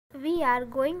We are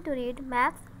going to read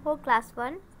Maths for Class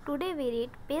 1. Today we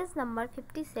read page number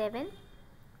 57.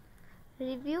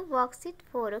 Review worksheet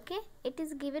 4. Okay, it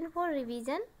is given for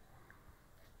revision.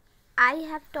 I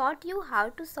have taught you how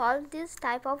to solve this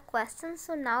type of questions,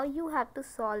 so now you have to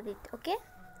solve it. Okay,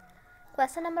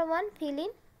 question number 1, fill in.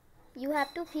 You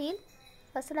have to fill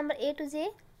question number A to J,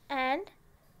 and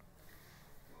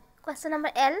question number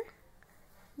L,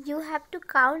 you have to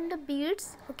count the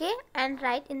beads, okay, and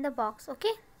write in the box.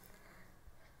 Okay,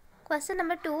 question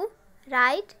number 2,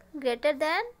 write greater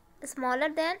than, smaller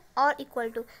than, or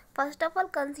equal to. First of all,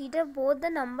 consider both the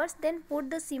numbers, then put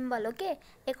the symbol, okay,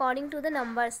 according to the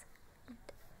numbers.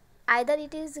 Either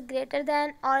it is greater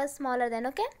than or smaller than,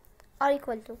 okay, or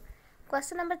equal to.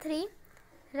 Question number 3,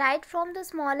 write from the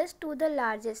smallest to the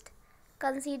largest.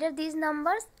 Consider these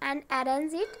numbers and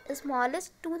arrange it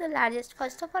smallest to the largest.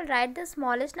 First of all, write the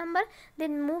smallest number,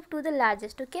 then move to the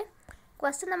largest, okay.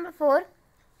 Question number 4,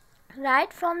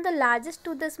 write from the largest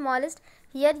to the smallest.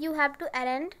 Here you have to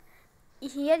arrange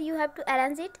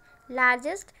it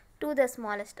largest to the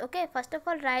smallest, okay. First of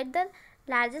all, write the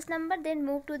largest number, then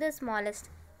move to the smallest.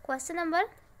 Question number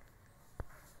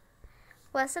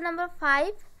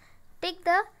 5, take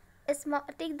the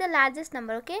largest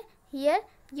number, okay. Here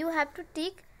you have to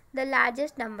take the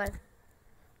largest number.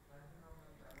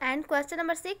 And question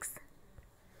number 6,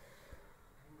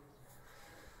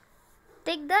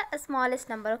 take the smallest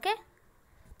number, okay.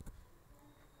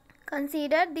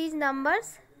 Consider these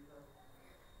numbers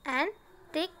and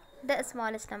take the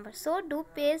smallest number. So do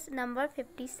page number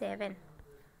 57.